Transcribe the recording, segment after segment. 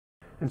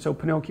And so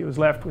Pinocchio is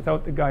left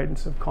without the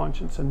guidance of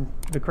conscience, and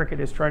the cricket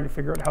is trying to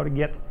figure out how to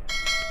get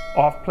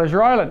off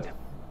Pleasure Island.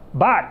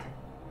 But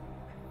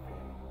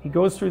he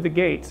goes through the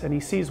gates and he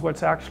sees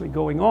what's actually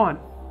going on.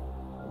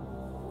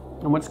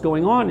 And what's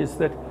going on is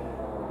that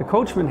the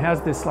coachman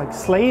has this like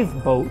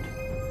slave boat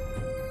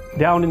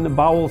down in the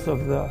bowels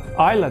of the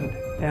island,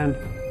 and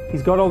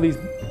he's got all these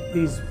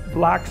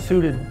black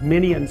suited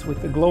minions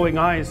with the glowing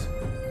eyes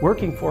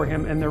working for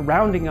him, and they're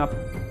rounding up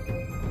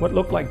what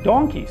look like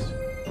donkeys.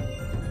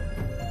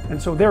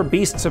 And so they're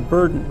beasts of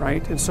burden,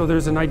 right? And so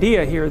there's an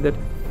idea here that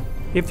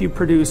if you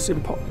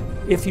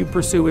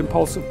pursue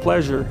impulsive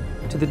pleasure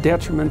to the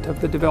detriment of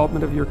the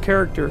development of your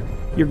character,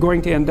 you're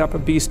going to end up a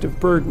beast of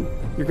burden.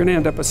 You're going to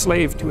end up a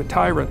slave to a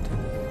tyrant.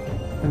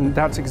 And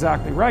that's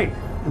exactly right.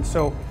 And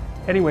so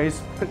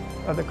anyways,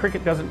 the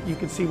cricket doesn't, you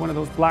can see one of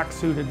those black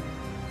suited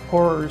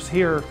horrors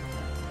here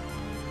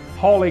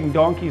hauling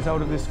donkeys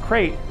out of this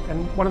crate,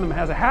 and one of them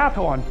has a hat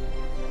on,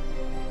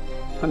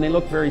 and they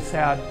look very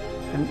sad,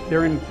 and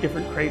they're in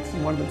different crates,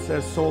 and one of them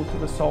says sold to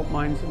the salt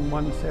mines, and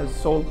one says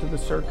sold to the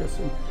circus,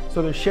 and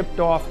so they're shipped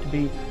off to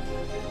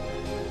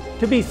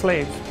be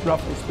slaves,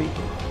 roughly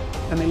speaking,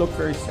 and they look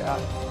very sad.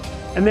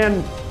 And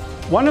then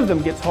one of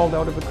them gets hauled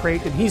out of a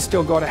crate, and he's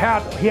still got a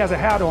hat, he has a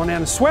hat on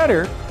and a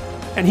sweater,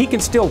 and he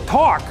can still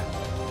talk.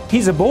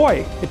 He's a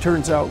boy, it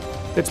turns out,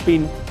 that's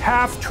been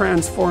half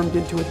transformed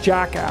into a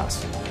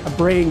jackass, a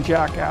braying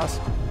jackass,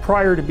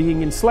 prior to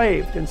being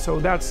enslaved. And so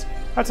that's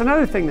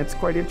another thing that's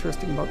quite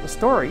interesting about the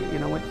story. You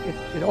know,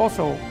 it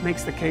also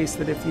makes the case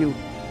that if you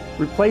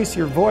replace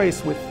your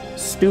voice with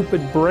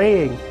stupid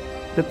braying,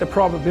 that the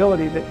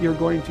probability that you're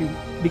going to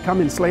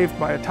become enslaved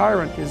by a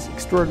tyrant is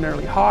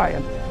extraordinarily high.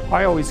 And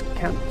I always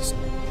can't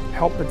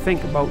help but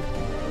think about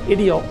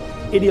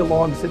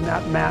ideologues in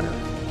that manner.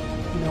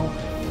 You know,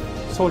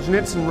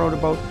 Solzhenitsyn wrote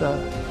about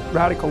the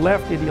radical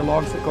left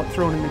ideologues that got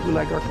thrown in the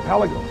Gulag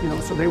Archipelago. You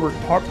know, so they were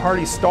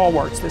party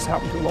stalwarts. This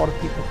happened to a lot of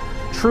people.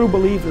 True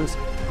believers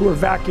who were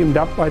vacuumed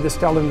up by the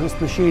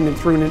Stalinist machine and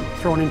thrown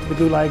into the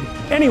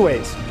Gulag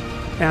anyways.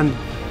 And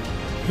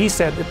he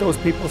said that those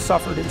people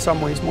suffered in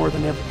some ways more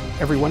than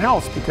everyone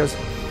else because,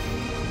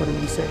 what did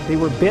he say? They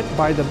were bit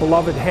by the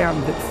beloved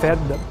hand that fed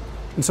them.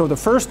 And so the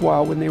first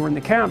while when they were in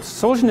the camps,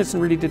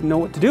 Solzhenitsyn really didn't know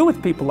what to do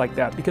with people like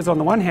that, because on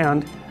the one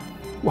hand,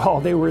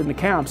 well, they were in the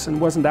camps and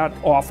wasn't that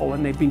awful,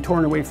 and they'd been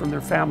torn away from their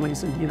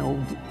families and, you know,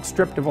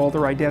 stripped of all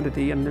their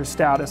identity and their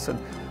status, and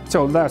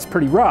so that's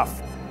pretty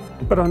rough.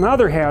 But on the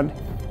other hand,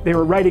 they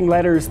were writing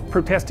letters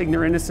protesting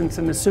their innocence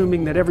and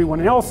assuming that everyone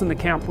else in the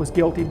camp was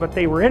guilty, but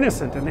they were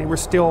innocent, and they were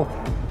still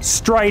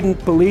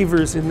strident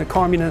believers in the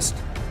communist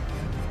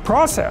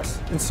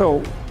process. And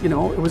so, you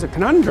know, it was a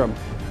conundrum.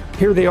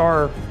 Here they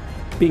are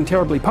being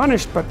terribly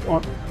punished, but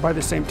by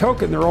the same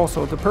token, they're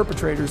also the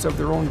perpetrators of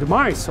their own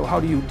demise. So how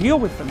do you deal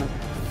with them?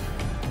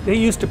 They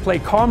used to play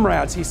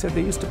comrades. He said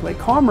they used to play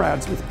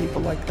comrades with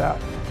people like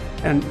that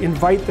and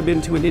invite them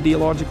into an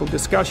ideological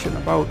discussion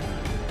about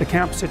the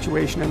camp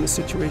situation and the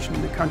situation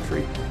in the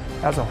country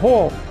as a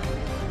whole,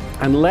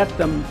 and let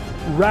them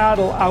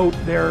rattle out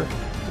their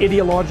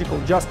ideological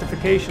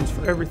justifications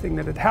for everything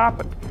that had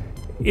happened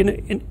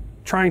in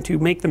trying to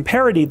make them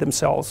parody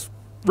themselves,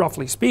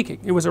 roughly speaking.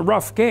 It was a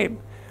rough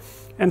game.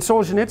 And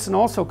Solzhenitsyn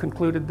also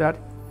concluded that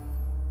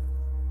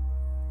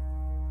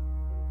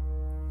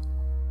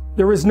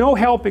there was no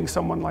helping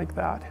someone like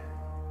that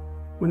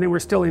when they were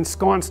still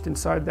ensconced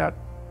inside that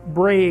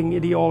braying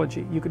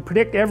ideology. You could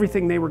predict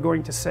everything they were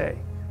going to say.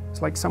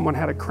 It's like someone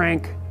had a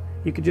crank,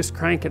 you could just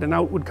crank it and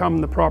out would come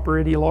the proper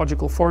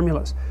ideological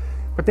formulas.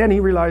 But then he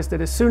realized that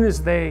as soon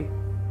as they,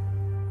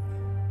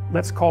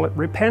 let's call it,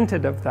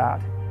 repented of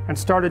that and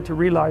started to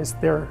realize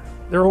their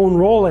own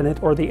role in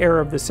it, or the error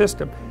of the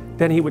system,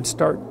 then he would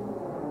start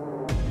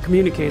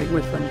communicating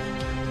with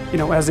them, you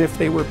know, as if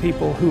they were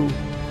people who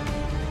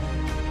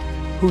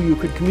you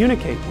could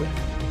communicate with.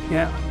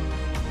 Yeah.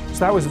 So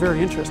that was very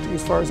interesting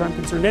as far as I'm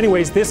concerned.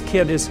 Anyways, this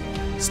kid is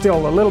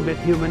still a little bit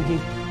human. He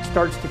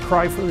starts to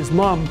cry for his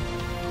mom,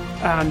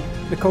 and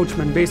the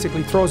coachman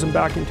basically throws him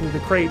back into the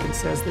crate and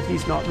says that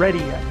he's not ready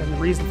yet. And the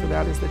reason for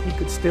that is that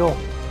he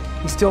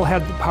still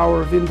had the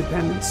power of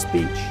independent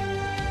speech.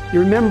 You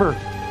remember,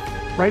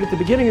 right at the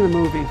beginning of the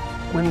movie,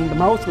 when the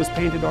mouth was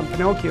painted on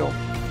Pinocchio,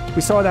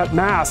 we saw that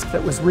mask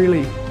that was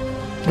really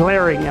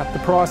glaring at the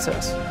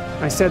process.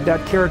 And I said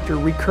that character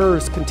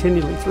recurs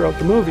continually throughout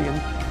the movie,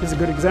 and he's a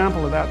good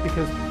example of that,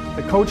 because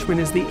the coachman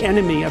is the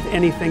enemy of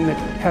anything that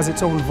has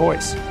its own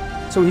voice.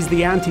 So he's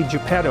the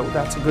anti-Geppetto.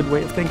 That's a good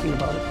way of thinking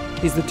about it.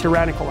 He's the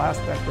tyrannical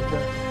aspect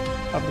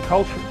of the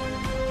culture.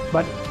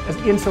 But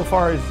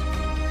insofar as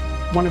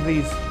one of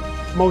these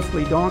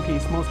mostly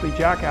donkeys, mostly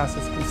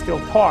jackasses can still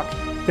talk,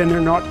 then they're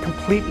not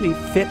completely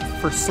fit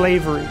for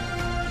slavery.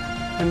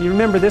 And you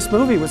remember this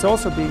movie was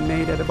also being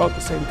made at about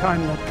the same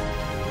time that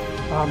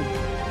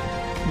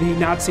the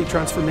Nazi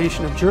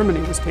transformation of Germany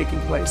was taking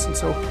place. And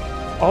so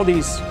all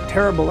these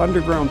terrible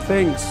underground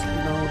things, you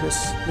know,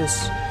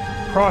 this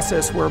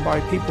process whereby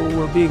people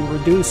were being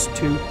reduced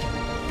to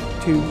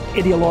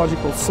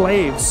ideological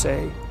slaves,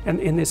 say, And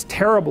in this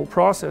terrible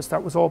process,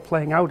 that was all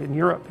playing out in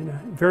Europe in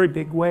a very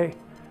big way.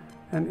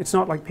 And it's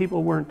not like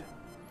people weren't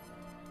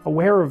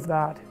aware of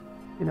that,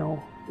 you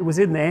know, it was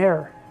in the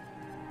air.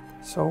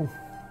 So,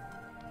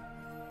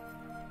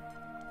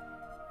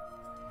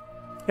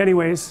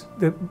 anyways,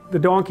 the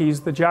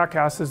donkeys, the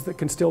jackasses that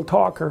can still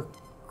talk, are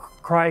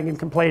crying and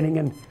complaining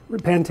and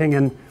repenting,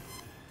 and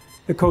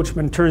the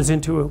coachman turns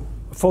into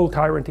a full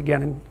tyrant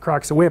again and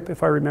cracks a whip,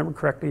 if I remember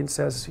correctly, and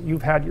says,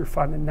 "You've had your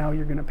fun and now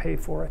you're going to pay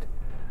for it."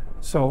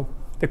 So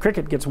the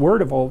cricket gets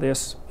word of all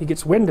this, he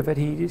gets wind of it,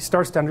 he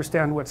starts to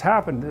understand what's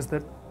happened is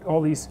that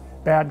all these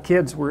bad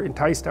kids were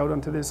enticed out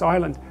onto this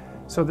island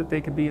so that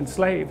they could be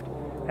enslaved,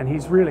 and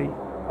he's really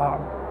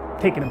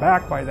taken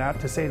aback by that,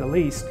 to say the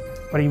least,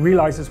 but he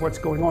realizes what's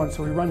going on,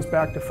 so he runs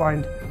back to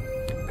find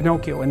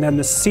Pinocchio, and then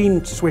the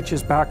scene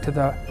switches back to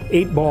the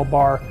 8-ball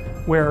bar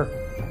where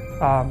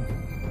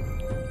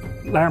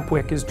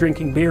Lampwick is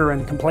drinking beer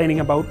and complaining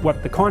about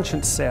what the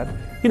conscience said.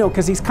 You know,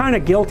 because he's kind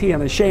of guilty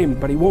and ashamed,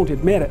 but he won't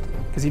admit it,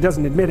 because he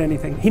doesn't admit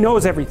anything. He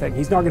knows everything.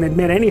 He's not going to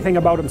admit anything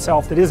about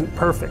himself that isn't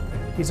perfect.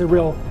 He's a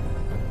real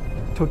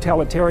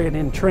totalitarian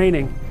in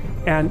training.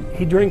 And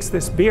he drinks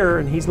this beer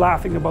and he's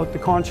laughing about the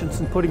conscience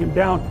and putting him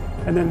down.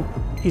 And then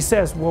he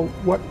says, well,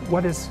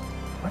 what does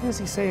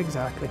he say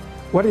exactly?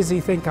 What does he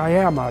think I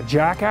am, a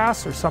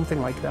jackass or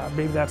something like that?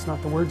 Maybe that's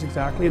not the words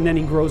exactly. And then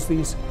he grows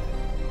these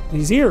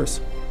ears.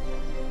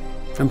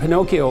 And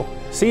Pinocchio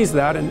sees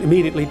that and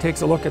immediately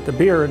takes a look at the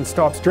beer and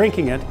stops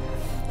drinking it.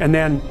 And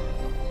then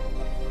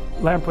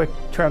Lampwick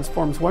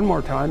transforms one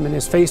more time and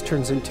his face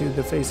turns into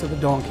the face of the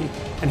donkey.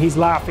 And he's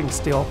laughing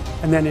still.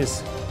 And then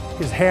his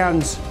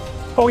hands,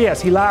 oh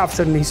yes, he laughs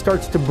and he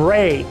starts to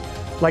bray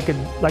like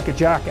a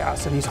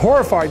jackass. And he's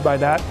horrified by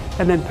that.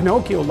 And then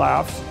Pinocchio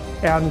laughs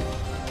and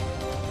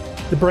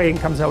the braying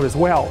comes out as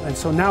well. And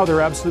so now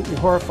they're absolutely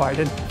horrified.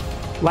 And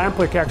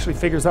Lampwick actually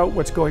figures out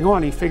what's going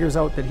on. He figures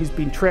out that he's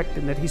been tricked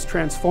and that he's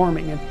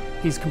transforming, and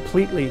he's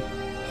completely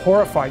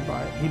horrified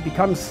by it. He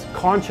becomes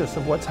conscious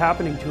of what's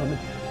happening to him. And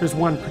there's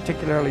one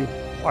particularly,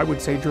 I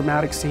would say,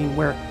 dramatic scene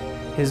where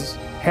his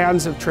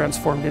hands have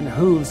transformed into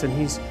hooves and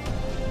he's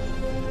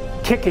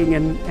kicking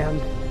and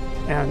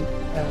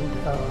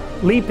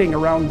leaping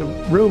around the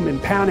room in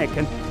panic,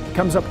 and he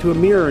comes up to a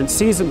mirror and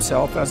sees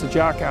himself as a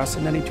jackass,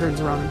 and then he turns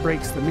around and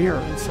breaks the mirror.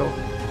 And so,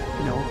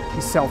 you know,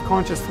 he's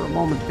self-conscious for a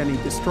moment, then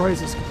he destroys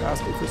his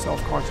capacity for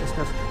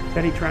self-consciousness,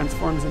 then he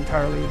transforms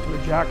entirely into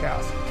a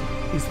jackass.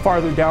 He's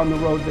farther down the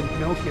road than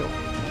Pinocchio,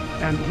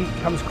 and he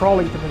comes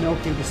crawling to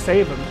Pinocchio to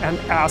save him and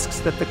asks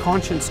that the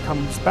conscience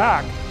comes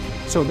back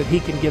so that he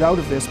can get out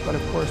of this, but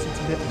of course it's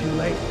a bit too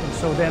late. And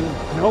so then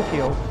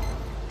Pinocchio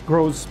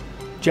grows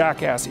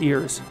jackass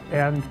ears,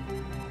 and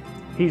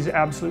he's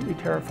absolutely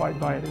terrified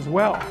by it as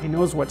well. He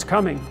knows what's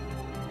coming.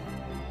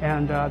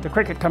 And the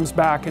cricket comes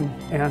back and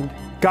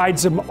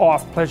guides him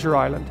off Pleasure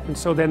Island. And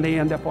so then they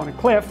end up on a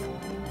cliff,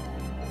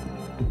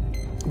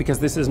 because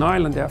this is an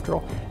island after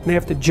all, and they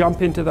have to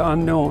jump into the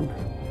unknown,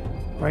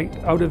 right?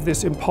 Out of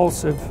this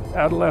impulsive,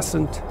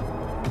 adolescent,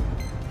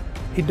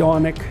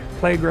 hedonic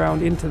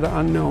playground into the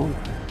unknown.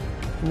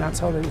 And that's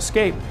how they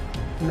escape.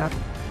 And that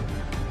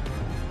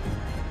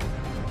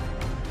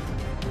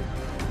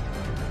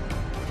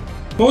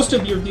most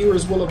of your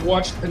viewers will have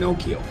watched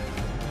Pinocchio.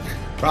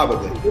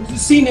 Probably. There's a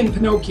scene in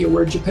Pinocchio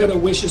where Geppetto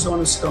wishes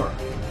on a star,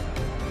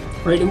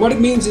 right? And what it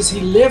means is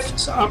he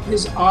lifts up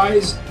his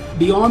eyes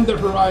beyond the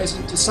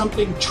horizon to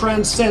something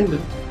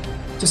transcendent,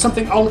 to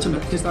something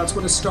ultimate, because that's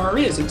what a star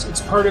is.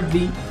 It's part of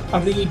the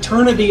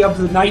eternity of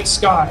the night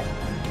sky.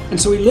 And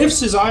so he lifts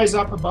his eyes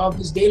up above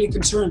his daily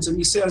concerns and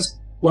he says,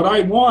 what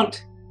I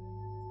want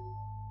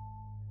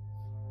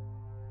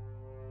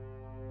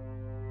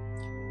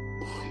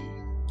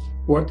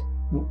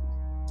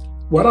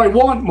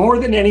more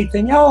than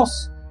anything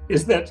else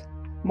is that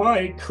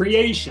my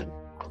creation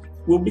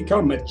will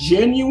become a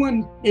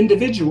genuine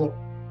individual,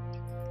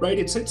 right?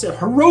 It's a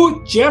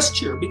heroic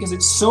gesture because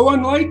it's so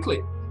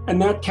unlikely,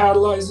 and that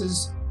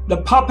catalyzes the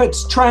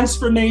puppet's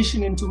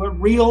transformation into a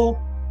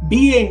real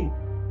being,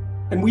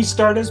 and we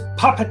start as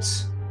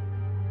puppets.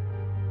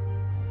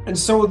 And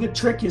so the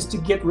trick is to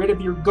get rid of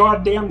your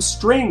goddamn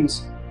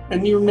strings.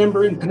 And you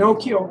remember in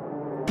Pinocchio,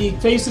 he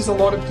faces a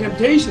lot of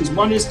temptations.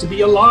 One is to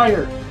be a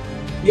liar.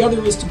 The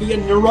other is to be a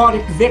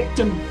neurotic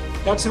victim.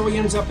 That's how he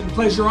ends up in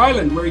Pleasure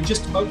Island, where he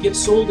just about gets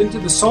sold into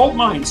the salt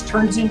mines,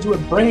 turns into a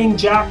brain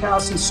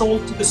jackass and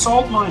sold to the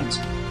salt mines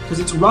because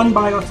it's run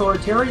by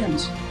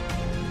authoritarians.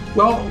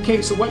 Well,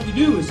 okay, so what you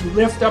do is you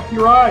lift up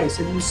your eyes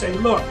and you say,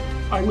 look,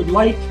 I would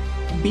like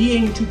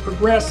being to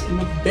progress in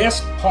the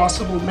best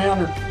possible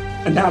manner.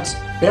 And that's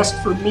best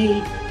for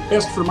me,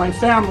 best for my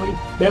family,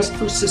 best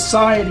for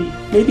society,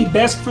 maybe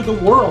best for the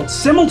world.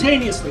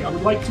 Simultaneously, I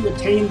would like to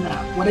attain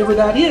that. Whatever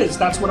that is,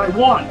 that's what I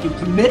want. You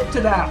commit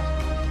to that.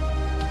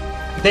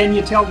 Then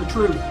you tell the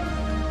truth.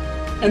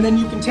 And then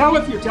you can tell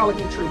if you're telling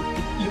the truth.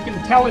 You can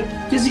tell it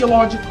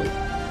physiologically.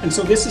 And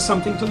so this is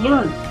something to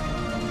learn.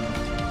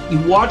 You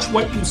watch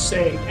what you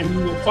say, and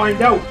you will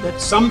find out that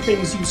some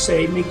things you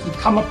say make you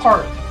come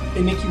apart.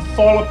 They make you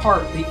fall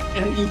apart,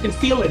 and you can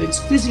feel it. It's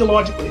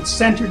physiological. It's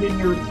centered in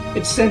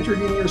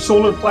your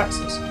solar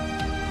plexus.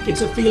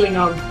 It's a feeling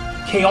of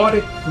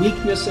chaotic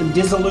weakness and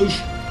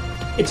dissolution.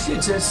 It's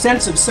a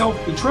sense of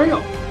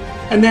self-betrayal.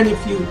 And then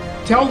if you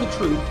tell the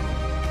truth,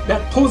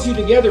 that pulls you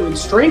together and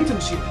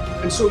strengthens you.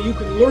 And so you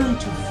can learn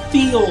to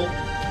feel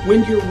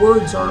when your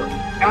words are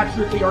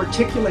accurately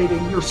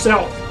articulating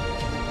yourself.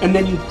 And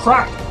then you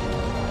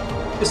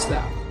practice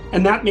that.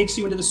 And that makes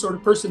you into the sort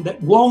of person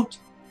that won't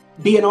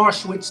be an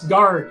Auschwitz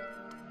guard,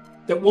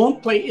 that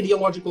won't play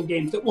ideological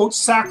games, that won't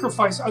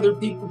sacrifice other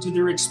people to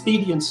their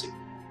expediency.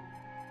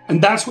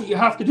 And that's what you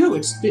have to do.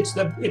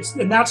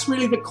 And that's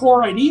really the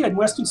core idea in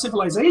Western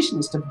civilization,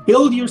 is to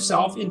build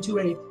yourself into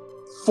a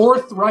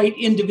forthright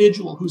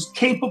individual who's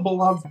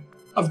capable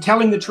of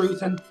telling the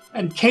truth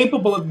and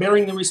capable of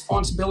bearing the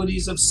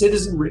responsibilities of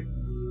citizenry.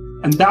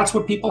 And that's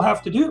what people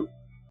have to do.